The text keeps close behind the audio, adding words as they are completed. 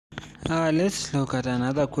Let's look at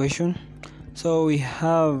another question. So we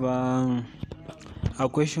have a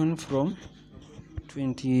question from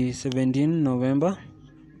 2017 November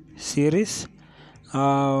series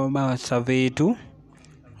about survey 2,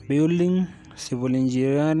 building, civil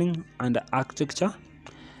engineering and architecture.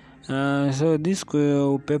 So this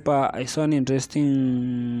paper, I saw an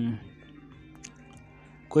interesting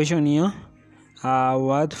question here,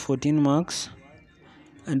 worth 14 marks,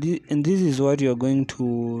 and this is what you're going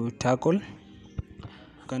to tackle. You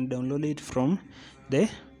can download it from the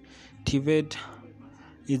TVET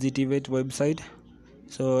website.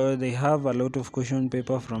 So they have a lot of question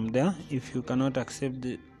paper from there. If you cannot access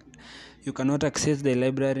the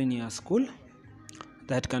library in your school,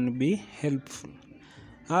 that can be helpful.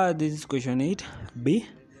 This is question 8b.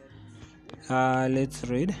 Let's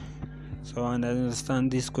read so and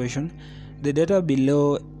understand this question. The data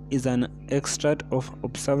below is an extract of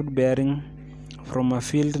observed bearing from a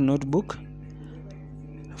field notebook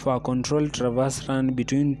for a control traverse run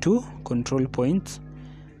between two control points,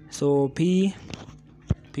 so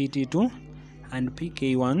PT2 and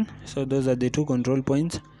PK1. So those are the two control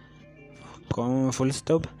points, full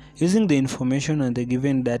stop. Using the information and the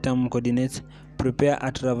given datum coordinates, prepare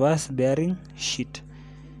a traverse bearing sheet.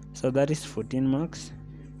 So that is 14 marks,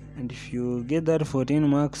 and if you get that 14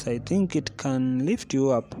 marks, I think it can lift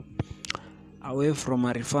you up away from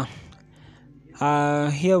a refer.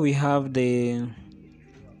 Here we have the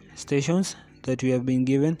stations that we have been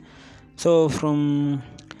given. So from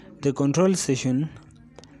the control station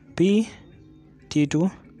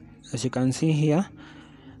PT2, as you can see here,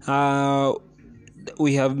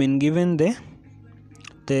 we have been given the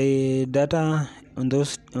data on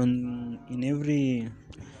those in every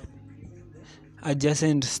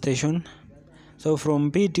adjacent station. So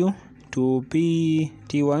from P2 to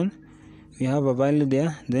PT1 we have a value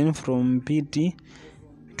there, then from PT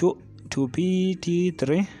to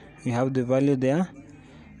PT3 we have the value there,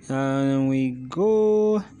 and we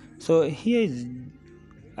go. So here is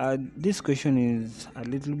this question is a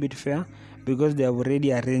little bit fair because they have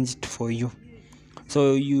already arranged for you,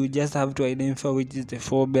 so you just have to identify which is the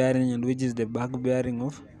fore bearing and which is the back bearing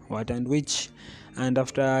of what and which, and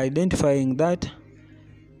after identifying that,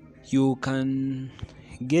 you can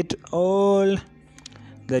get all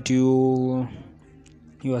that you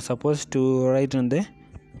are supposed to write on the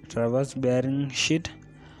traverse bearing sheet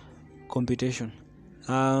computation.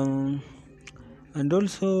 And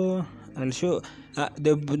also I'll show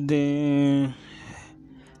the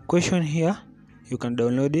question here. You can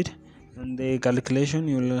download it, and the calculation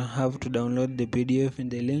you'll have to download the PDF in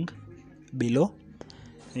the link below.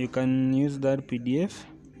 You can use that PDF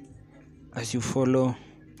as you follow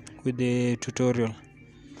with the tutorial.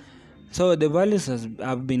 So the values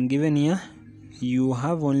have been given here. You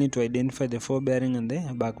have only to identify the fore bearing and the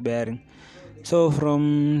back bearing. So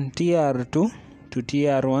from TR2 to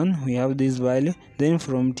TR1 we have this value, then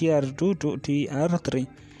from TR2 to TR3.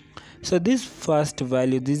 So this first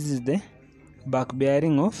value, this is the back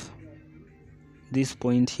bearing of this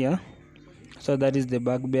point here. So that is the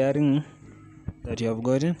back bearing that you have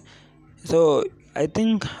gotten. So I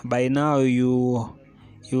think by now you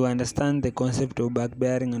understand the concept of back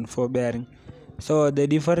bearing and fore bearing. So the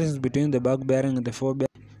difference between the back bearing and the fore bearing,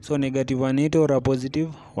 so negative 180 or a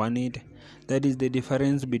positive 180, that is the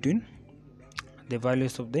difference between the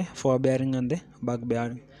values of the fore bearing and the back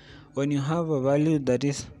bearing. When you have a value that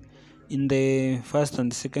is in the first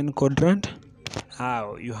and second quadrant,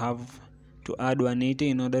 you have to add 180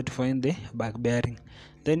 in order to find the back bearing.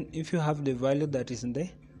 Then if you have the value that is in the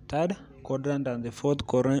third quadrant and the fourth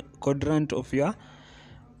quadrant of your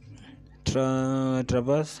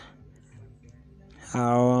traverse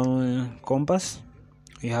compass,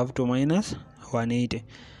 we have to minus 180.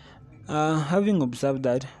 Having observed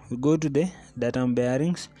that, we go to the datum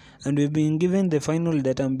bearings, and we've been given the final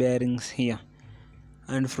datum bearings here,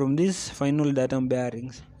 and from these final datum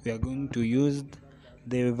bearings we are going to use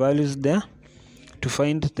the values there to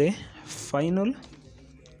find the final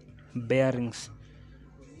bearings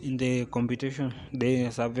in the computation, the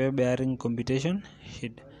survey bearing computation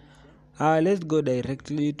sheet. Let's go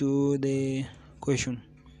directly to the question.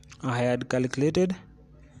 I had calculated,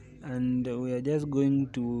 and we are just going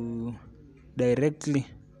to directly.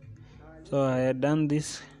 So I had done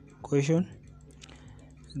this question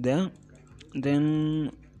there.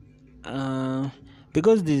 Then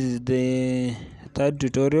because this is the third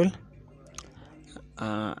tutorial,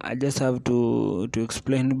 I just have to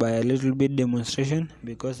explain by a little bit demonstration,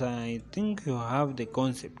 because I think you have the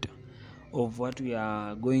concept of what we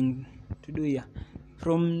are going to do here.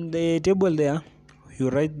 From the table there, you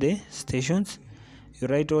write the stations, you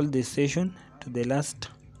write all the station to the last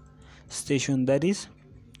station, that is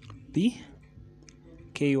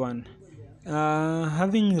PK1.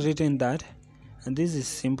 Having written that, and this is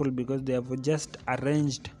simple because they have just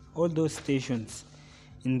arranged all those stations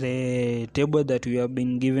in the table that we have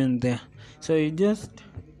been given there. So you just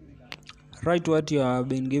write what you have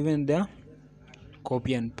been given there,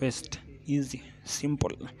 copy and paste, easy,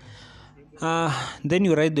 simple. Then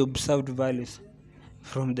you write the observed values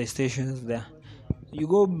from the stations there. You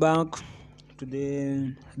go back to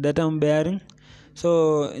the datum bearing.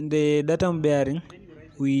 So in the datum bearing,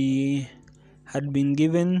 we had been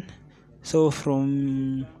given, so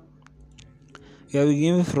from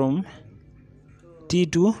from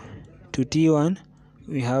T2 to T1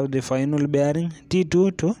 we have the final bearing,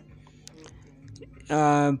 T2 to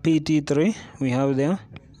PT3 we have there,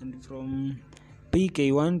 and from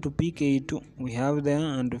PK1 to PK2 we have there,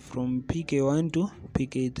 and from PK1 to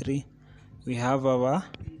PK3 we have our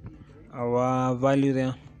value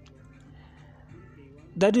there.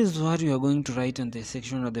 That is what we are going to write in the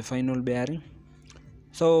section of the final bearing.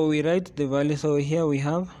 So we write the value. So here we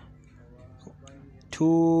have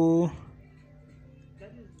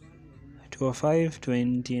 205,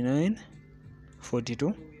 29,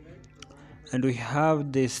 42, and we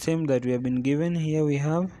have the same that we have been given. Here we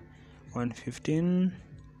have 115,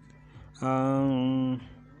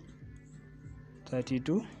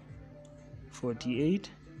 32,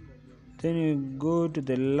 48. Then we go to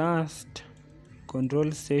the last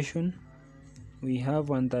control station. We have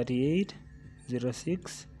 138,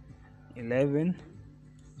 06, 11,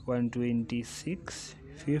 126,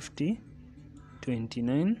 50,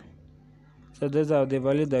 29. So those are the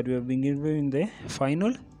values that we have been given in the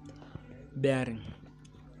final bearing.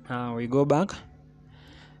 We go back.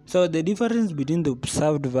 So the difference between the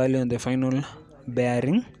observed value and the final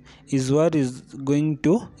bearing is what is going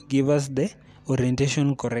to give us the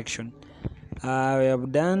orientation correction. We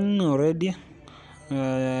have done already.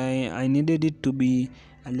 I needed it to be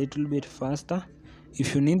a little bit faster.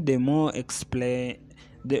 If you need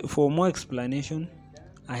for more explanation,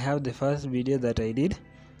 I have the first video that I did,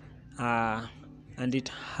 and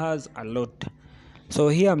it has a lot. So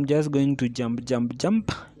here I'm just going to jump to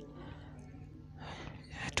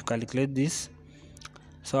calculate this.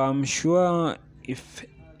 So I'm sure if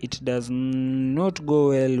it does not go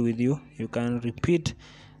well with you, you can repeat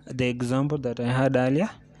the example that I had earlier,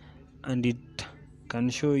 and it can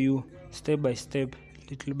show you step by step,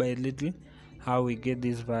 little by little, how we get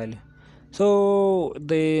this value. So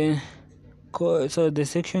the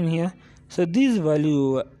section here, so this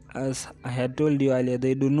value, as I had told you earlier,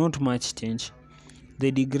 they do not much change.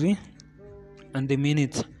 The degree and the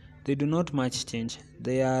minutes, they do not much change.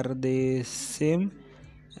 They are the same,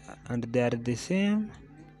 and they are the same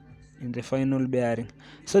in the final bearing.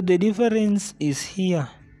 So the difference is here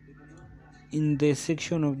in the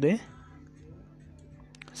section of the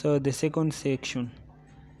second section,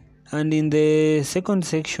 and in the second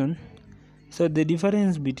section, so the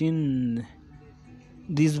difference between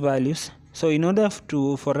these values, so in order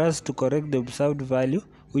for us to correct the observed value,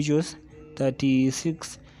 which was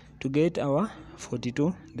 36, to get our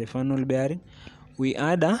 42, the final bearing, we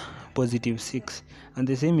add a +6, and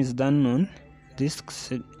the same is done on this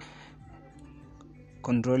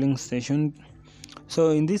controlling station.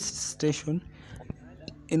 So in this station,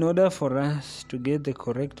 in order for us to get the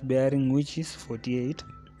correct bearing, which is 48,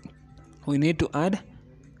 we need to add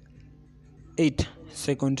 8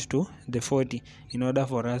 seconds to the 40 in order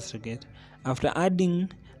for us to get. After adding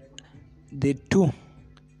the two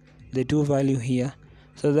value here,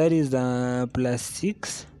 so that is the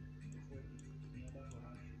 +6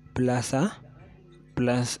 plus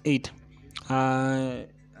 8.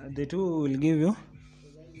 The 2 will give you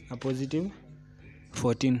a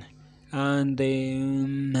 +14, and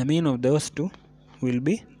the mean of those two will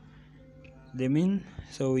be the mean.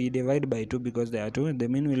 So we divide by 2 because there are 2. The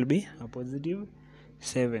mean will be a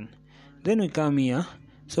 +7. Then we come here.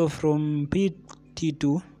 So from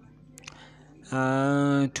PT2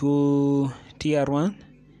 to TR1,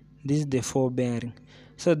 this is the 4 bearing.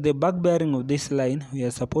 So the back bearing of this line, we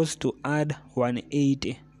are supposed to add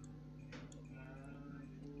 180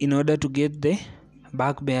 in order to get the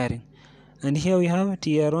back bearing. And here we have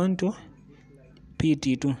TR1 to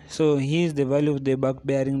PT2. So here is the value of the back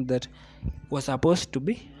bearing that was supposed to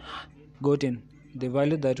be gotten, the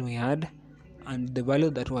value that we had and the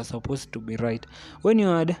value that was supposed to be right. When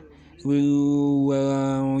you add, we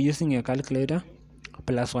were using a calculator,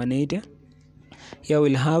 plus 180. Here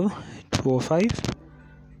we'll have 205,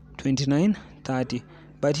 29, 30.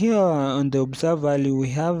 But here on the observed value, we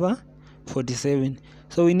have 47.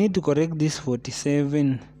 So we need to correct this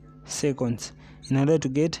 47 seconds in order to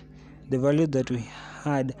get the value that we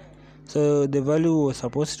had. So the value was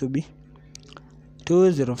supposed to be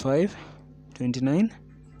 205, 29,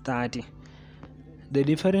 30. The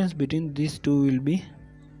difference between these two will be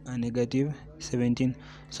a negative 17.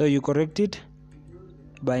 So you correct it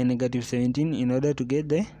by negative 17 in order to get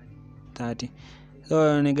the 30.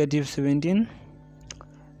 So negative 17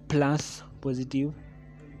 plus positive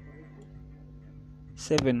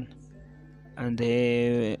 7, and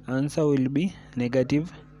the answer will be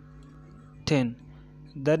negative 10.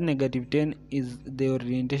 That negative 10 is the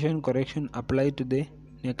orientation correction applied to the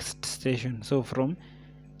next station. So from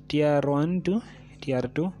tier 1 to tier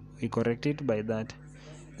 2 we correct it by that.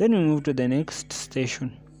 Then we move to the next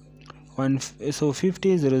station. So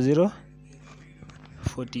 50, 00,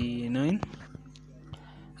 49.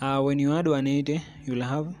 When you add 180 you will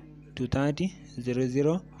have 230,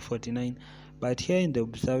 00, 49. But here in the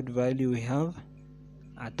observed value we have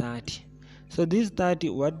a 30. So this 30,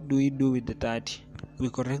 what do we do with the 30? We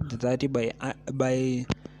correct the 30 by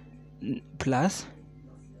plus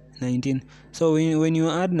 19. So when you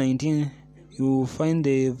add 19, you find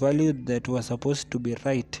the value that was supposed to be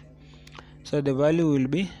right. So the value will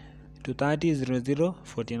be 230, 00,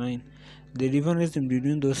 49. The difference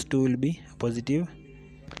between those two will be positive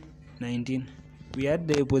 19. We add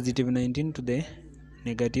the positive 19 to the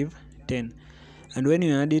negative 10, and when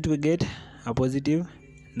you add it we get a positive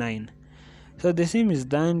 9. So the same is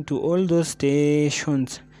done to all those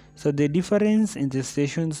stations. So the difference in the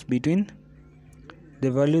stations between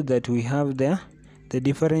the value that we have there, the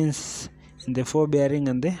difference in the fore bearing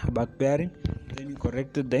and the back bearing, then you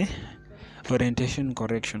correct the orientation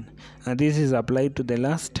correction, and this is applied to the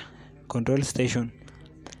last control station,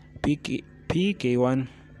 PK1.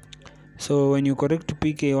 So when you correct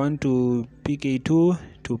PK1 to PK2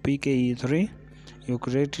 to PK3, you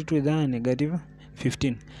correct it with a negative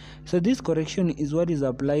 15. So this correction is what is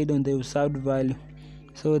applied on the observed value.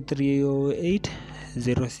 So 308,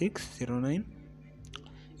 06, 09,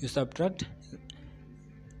 you subtract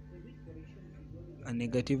a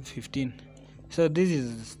negative 15. So this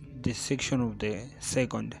is the section of the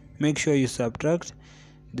second. Make sure you subtract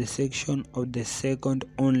the section of the second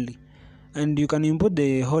only, and you can input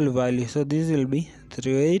the whole value. So this will be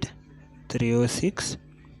 308, 306,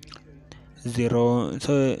 0,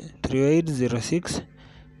 so 38, 06,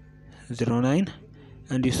 09,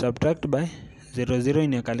 and you subtract by 00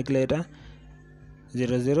 in your calculator,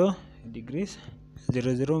 00 degrees,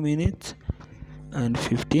 00 minutes and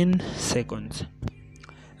 15 seconds,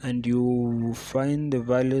 and you find the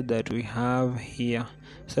value that we have here.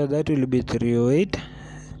 So that will be 308,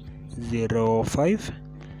 05,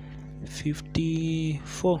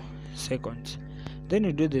 54 seconds. Then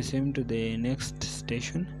you do the same to the next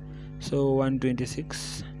station. So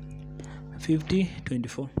 126, 50,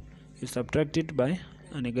 24. You subtract it by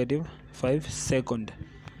a negative 5 seconds.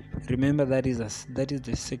 Remember that is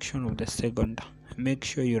the section of the second. Make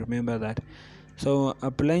sure you remember that. So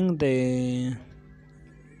applying the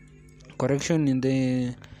correction in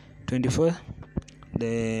the 24,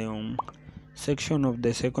 the section of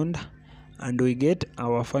the second, and we get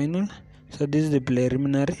our final. So this is the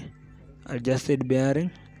preliminary adjusted bearing.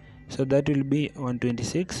 So that will be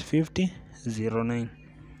 126, 50, 09.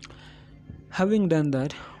 Having done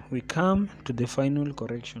that, we come to the final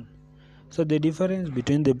correction. So the difference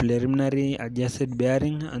between the preliminary adjusted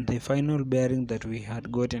bearing and the final bearing that we had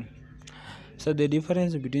gotten. So the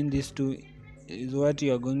difference between these two is what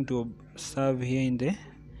you are going to observe here in the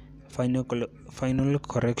final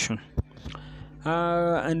correction.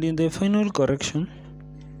 And in the final correction,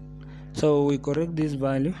 so we correct this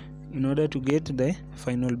value in order to get the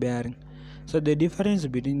final bearing. So the difference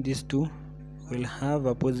between these two will have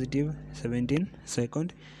a positive 17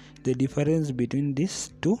 second. The difference between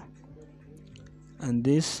these two and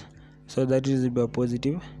this, so that is a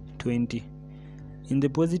positive 20. In the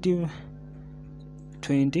positive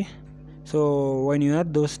 20, so when you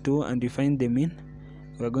add those two and you find the mean,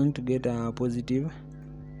 we are going to get a positive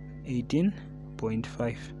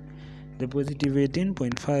 18.5. The positive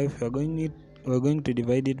 18.5, we're going to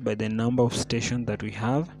divide it by the number of stations that we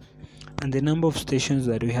have, and the number of stations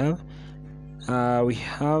that we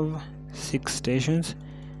have 6 stations.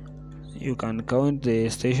 You can count the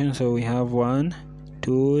stations. So we have 1,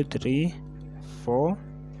 2, 3, 4,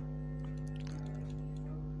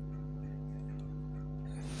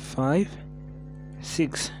 5,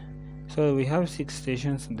 6. So we have 6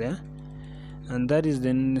 stations there, and that is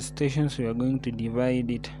the stations we are going to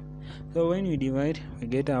divide it. So when we divide, we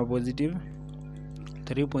get a positive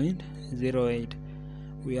 3.08.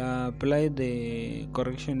 We apply the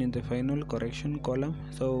correction in the final correction column.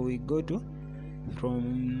 So we go to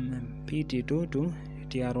from PT2 to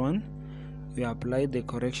TR1. we apply the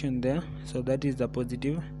correction there, so that is the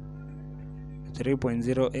positive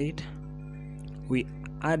 3.08. we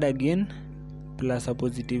add again plus a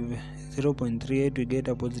positive 0.38, we get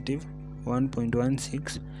a positive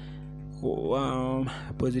 1.16.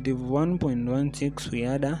 Positive 1.16, we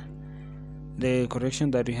add the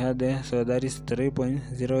correction that we had there, so that is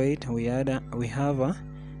 3.08. we have a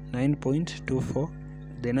 9.24.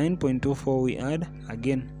 the 9.24 we add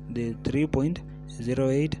again the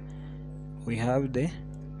 3.08, we have the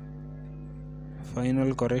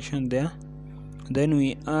final correction there. Then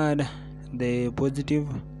we add the positive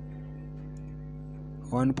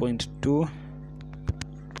 1.2,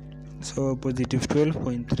 so positive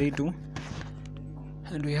 12.32,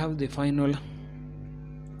 and we have the final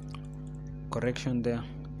correction there.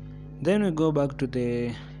 Then we go back to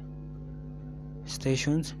the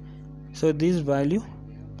stations. So this value,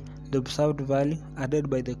 the observed value added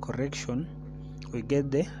by the correction, we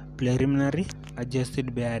get the preliminary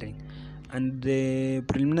adjusted bearing, and the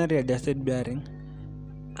preliminary adjusted bearing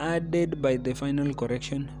added by the final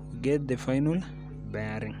correction, we get the final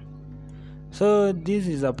bearing. So this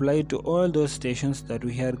is applied to all those stations that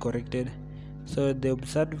we had corrected. So the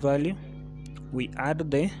observed value, we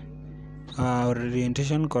add the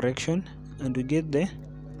orientation correction, and we get the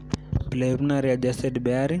preliminary adjusted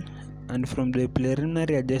bearing, and from the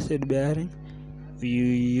preliminary adjusted bearing we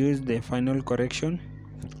use the final correction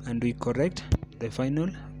and we correct the final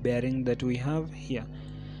bearing that we have here.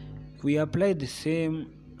 We apply the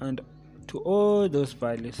same and to all those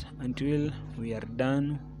values until we are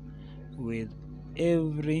done with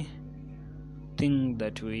everything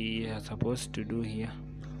that we are supposed to do here.